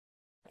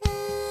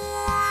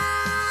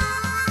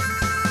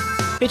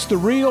It's the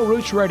Real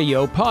Roots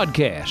Radio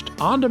podcast,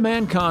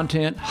 on-demand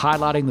content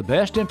highlighting the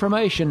best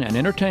information and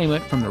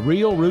entertainment from the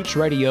Real Roots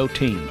Radio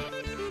team.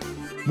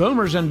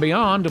 Boomers and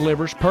Beyond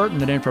delivers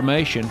pertinent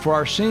information for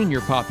our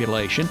senior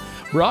population,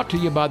 brought to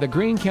you by the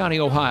Greene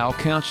County, Ohio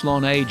Council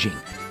on Aging.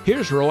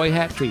 Here's Roy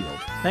Hatfield.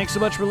 Thanks so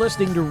much for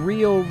listening to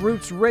Real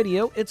Roots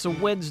Radio. It's a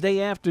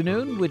Wednesday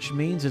afternoon, which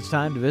means it's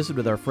time to visit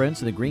with our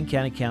friends at the Greene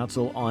County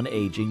Council on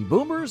Aging.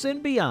 Boomers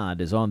and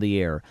Beyond is on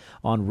the air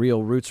on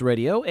Real Roots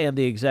Radio, and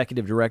the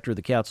Executive Director of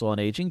the Council on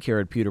Aging,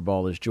 Karen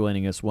Peterball, is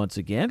joining us once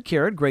again.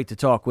 Karen, great to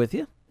talk with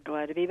you.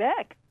 Glad to be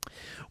back.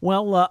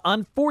 Well,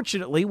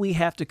 unfortunately, we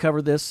have to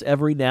cover this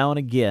every now and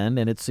again,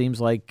 and it seems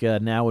like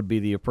now would be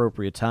the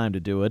appropriate time to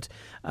do it.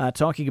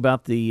 Talking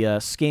about the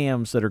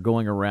scams that are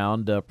going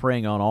around,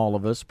 preying on all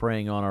of us,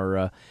 preying on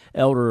our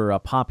elder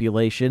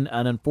population,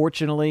 and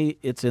unfortunately,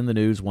 it's in the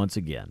news once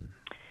again.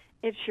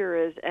 It sure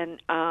is,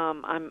 and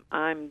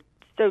I'm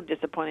so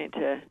disappointed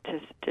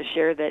to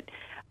share that.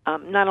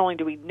 Not only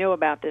do we know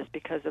about this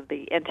because of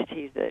the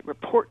entities that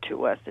report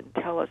to us and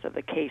tell us of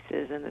the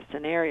cases and the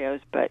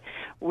scenarios, but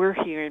we're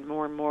hearing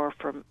more and more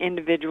from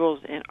individuals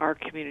in our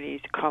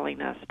communities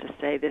calling us to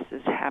say, this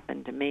has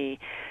happened to me.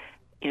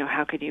 You know,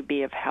 how can you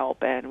be of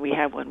help? And we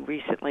had one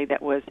recently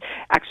that was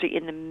actually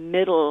in the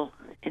middle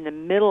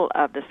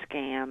of the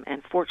scam,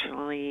 and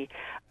fortunately,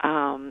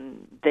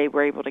 they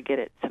were able to get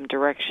it some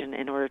direction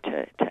in order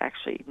to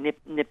actually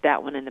nip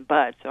that one in the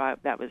bud. So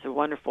that was a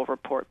wonderful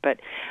report. But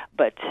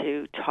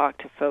to talk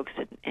to folks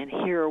and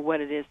hear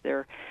what it is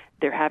they're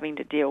having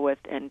to deal with,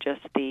 and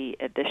just the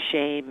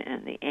shame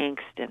and the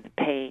angst and the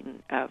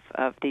pain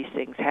of these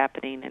things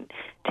happening and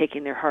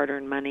taking their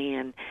hard-earned money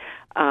and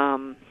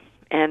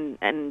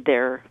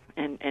their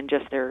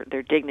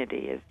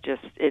dignity is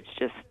just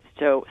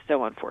so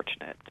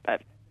unfortunate.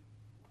 But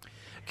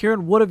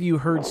Karen, what have you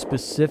heard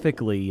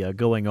specifically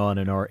going on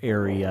in our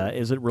area?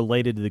 Is it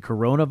related to the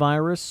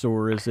coronavirus,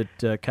 or is it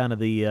kind of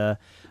the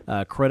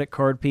credit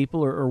card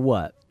people, or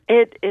what?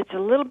 It's a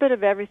little bit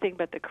of everything,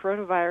 but the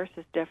coronavirus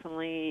is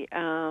definitely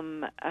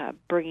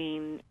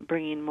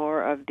bringing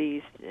more of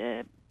these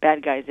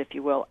bad guys, if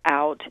you will,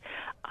 out.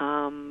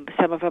 Some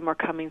of them are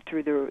coming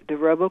through the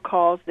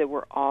robocalls that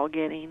we're all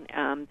getting,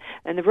 and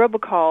the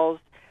robocalls,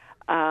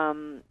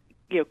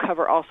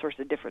 cover all sorts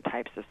of different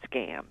types of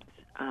scams.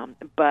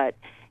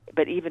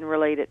 But even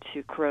related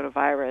to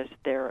coronavirus,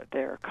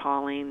 they're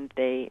calling.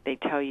 They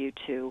tell you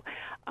to.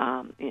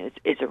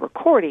 It's a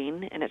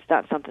recording, and it's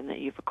not something that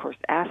you've of course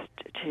asked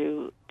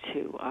to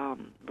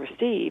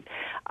receive.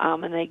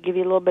 And they give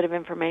you a little bit of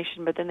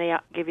information, but then they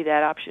give you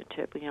that option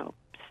to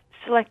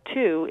select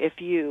two if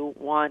you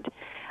want.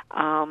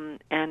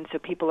 And so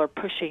people are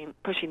pushing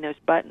those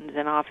buttons,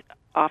 and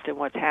often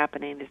what's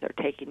happening is they're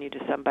taking you to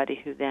somebody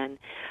who then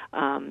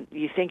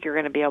you think you're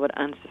going to be able to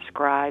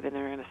unsubscribe, and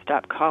they're going to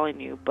stop calling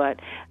you, but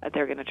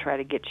they're going to try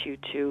to get you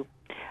to,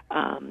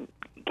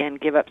 again,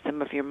 give up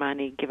some of your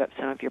money, give up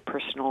some of your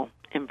personal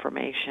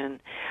information.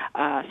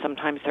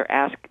 Sometimes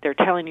they're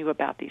telling you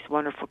about these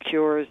wonderful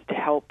cures to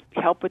help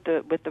with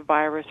the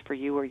virus for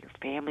you or your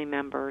family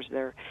members.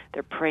 They're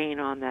preying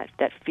on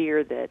that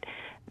fear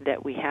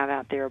that we have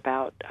out there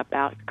about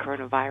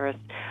coronavirus.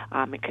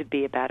 It could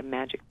be about a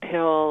magic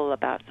pill,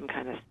 about some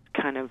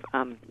kind of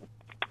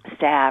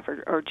salve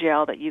or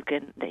gel that you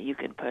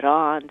can put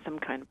on, some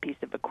kind of piece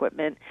of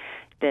equipment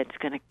that's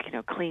going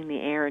to clean the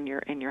air in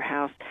your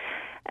house.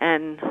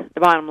 And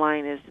the bottom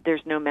line is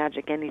there's no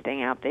magic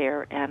anything out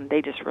there, and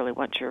they just really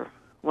want your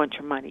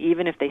money.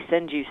 Even if they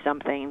send you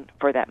something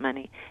for that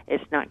money,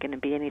 it's not going to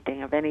be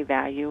anything of any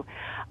value.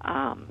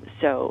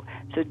 So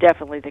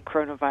definitely the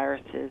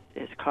coronavirus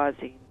is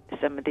causing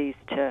some of these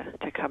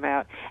to come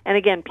out. And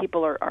again,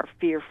 people are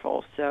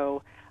fearful.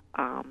 So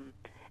the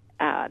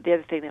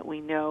other thing that we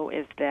know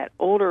is that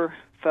older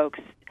folks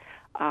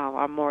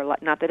are more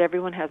not that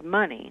everyone has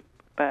money,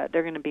 but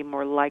they're going to be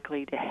more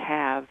likely to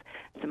have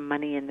some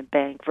money in the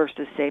bank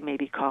versus, say,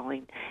 maybe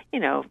calling,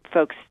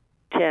 folks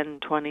 10,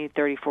 20,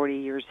 30, 40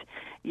 years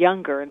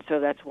younger. And so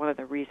that's one of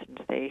the reasons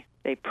they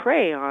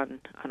prey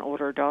on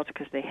older adults,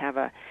 because they have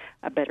a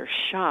better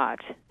shot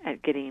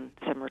at getting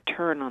some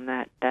return on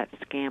that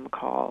scam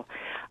call.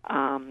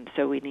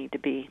 So we need to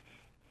be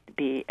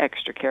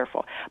extra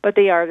careful. But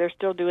they're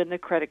still doing the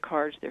credit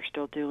cards. They're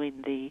still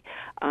doing the,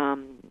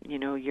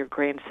 your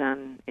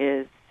grandson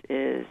is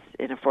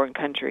in a foreign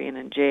country and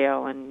in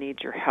jail and needs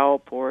your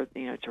help, or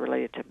it's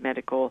related to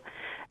medical,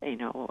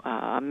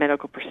 a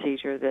medical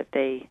procedure that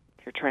they're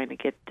trying to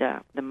get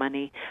the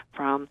money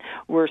from.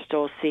 We're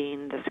still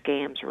seeing the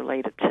scams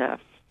related to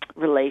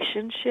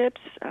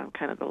relationships,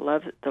 kind of the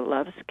love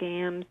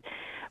scams,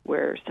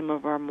 where some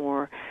of our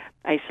more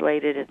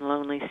isolated and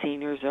lonely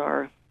seniors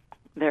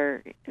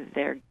they're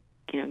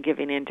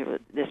giving into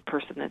this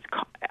person that's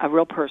a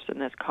real person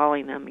that's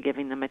calling them,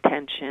 giving them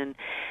attention,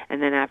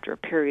 and then after a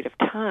period of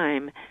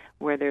time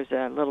where there's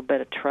a little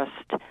bit of trust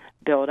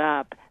built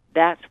up,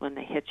 that's when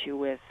they hit you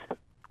with,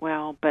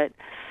 well, but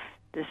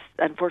this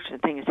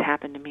unfortunate thing has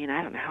happened to me, and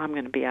I don't know how I'm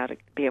going to be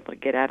able to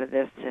get out of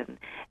this,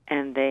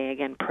 and they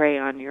again prey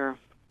on your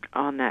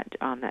on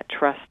that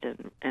trust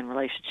and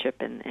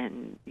relationship,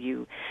 and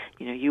you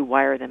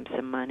wire them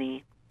some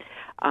money.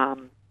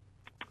 And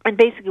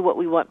basically what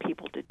we want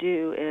people to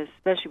do is,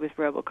 especially with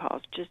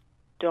robocalls, just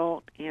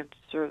don't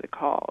answer the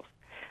calls.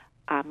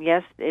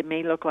 Yes, it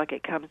may look like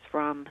it comes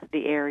from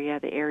the area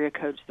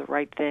code's the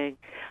right thing,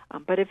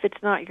 but if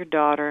it's not your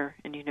daughter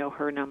and you know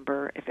her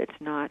number, if it's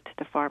not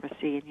the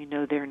pharmacy and you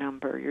know their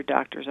number, your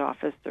doctor's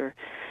office or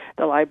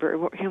the library,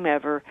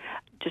 whomever,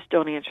 just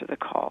don't answer the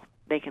call.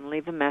 They can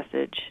leave a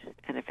message,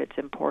 and if it's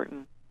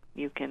important,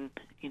 you can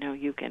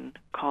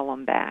call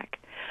them back.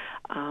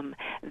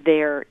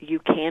 You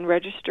can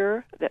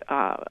register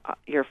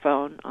your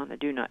phone on the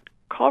Do Not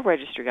Call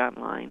registry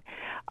online,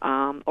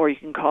 or you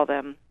can call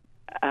them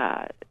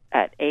at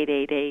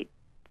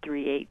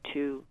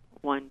 888-382-1222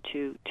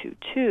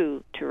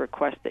 to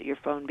request that your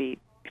phone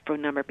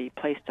number be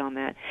placed on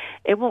that.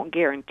 It won't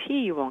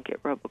guarantee you won't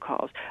get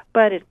robocalls,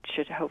 but it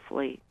should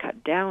hopefully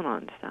cut down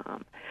on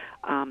some.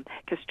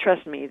 Because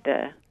trust me,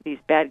 these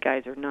bad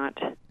guys they're not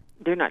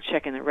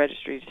checking the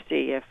registry to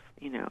see if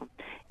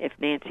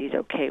Nancy's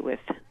okay with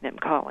them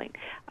calling.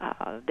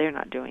 They're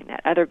not doing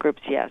that. Other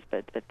groups, yes,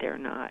 but they're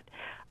not.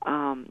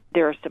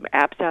 There are some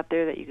apps out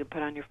there that you can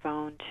put on your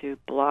phone to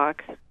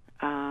block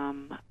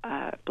some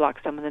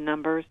of the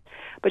numbers,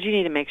 but you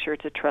need to make sure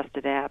it's a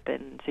trusted app,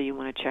 and so you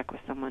want to check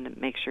with someone to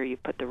make sure you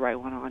put the right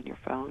one on your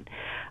phone.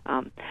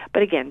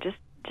 But again, just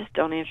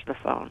don't answer the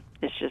phone.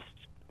 It's just,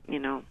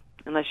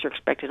 unless you're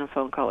expecting a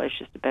phone call, it's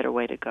just a better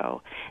way to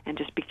go. And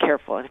just be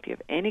careful. And if you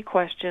have any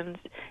questions,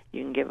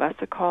 you can give us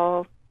a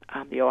call.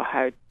 The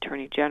Ohio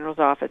Attorney General's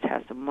office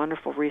has some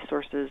wonderful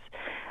resources.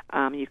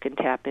 You can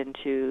tap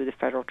into the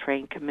Federal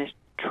Trade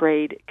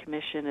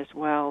Commission as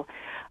well.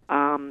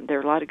 There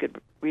are a lot of good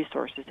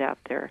resources out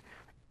there.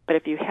 But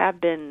if you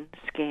have been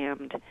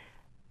scammed,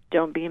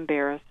 don't be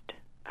embarrassed.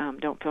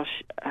 Don't feel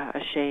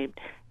ashamed.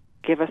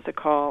 Give us a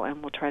call,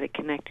 and we'll try to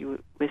connect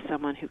you with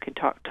someone who can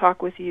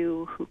talk with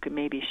you, who can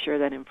maybe share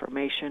that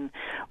information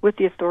with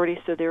the authorities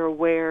so they're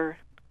aware,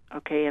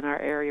 okay, in our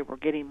area we're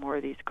getting more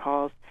of these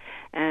calls,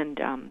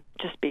 and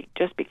just be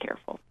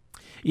careful.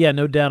 Yeah,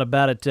 no doubt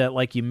about it.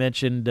 Like you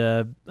mentioned,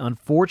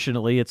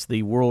 unfortunately, it's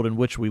the world in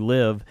which we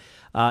live.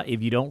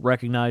 If you don't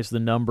recognize the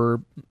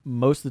number,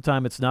 most of the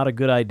time it's not a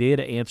good idea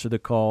to answer the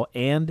call,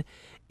 and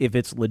if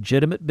it's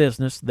legitimate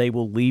business, they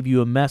will leave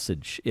you a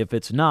message. If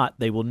it's not,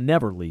 they will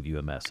never leave you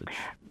a message.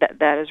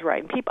 That is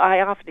right. And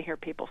I often hear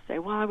people say,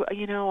 well,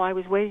 I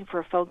was waiting for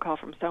a phone call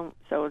from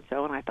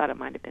so-and-so, and I thought it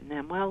might have been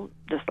them. Well,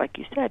 just like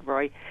you said,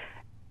 Roy,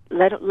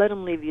 let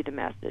them leave you the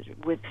message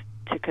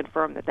to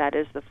confirm that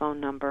is the phone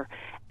number,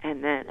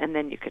 and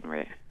then you can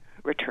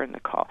return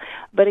the call.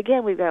 But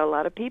again, we've got a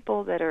lot of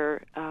people that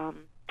are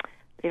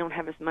they don't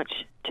have as much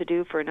to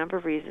do for a number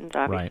of reasons,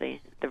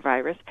 obviously, the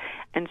virus,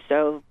 and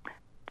so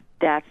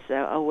that's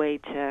a way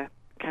to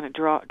kind of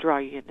draw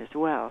you in as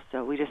well.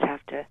 So we just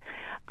have to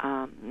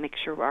make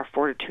sure our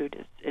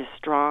fortitude is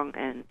strong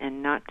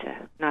and not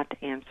to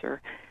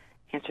answer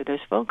those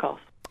phone calls.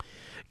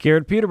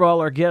 Karen Peterball,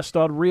 our guest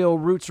on Real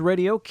Roots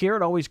Radio.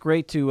 Karen, always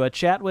great to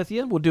chat with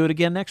you. We'll do it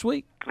again next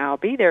week. I'll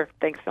be there.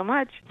 Thanks so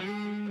much.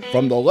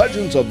 From the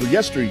legends of the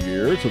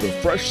yesteryear to the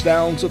fresh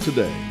sounds of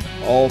today,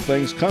 all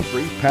things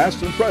country,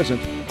 past and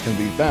present, can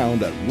be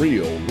found at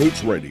Real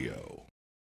Roots Radio.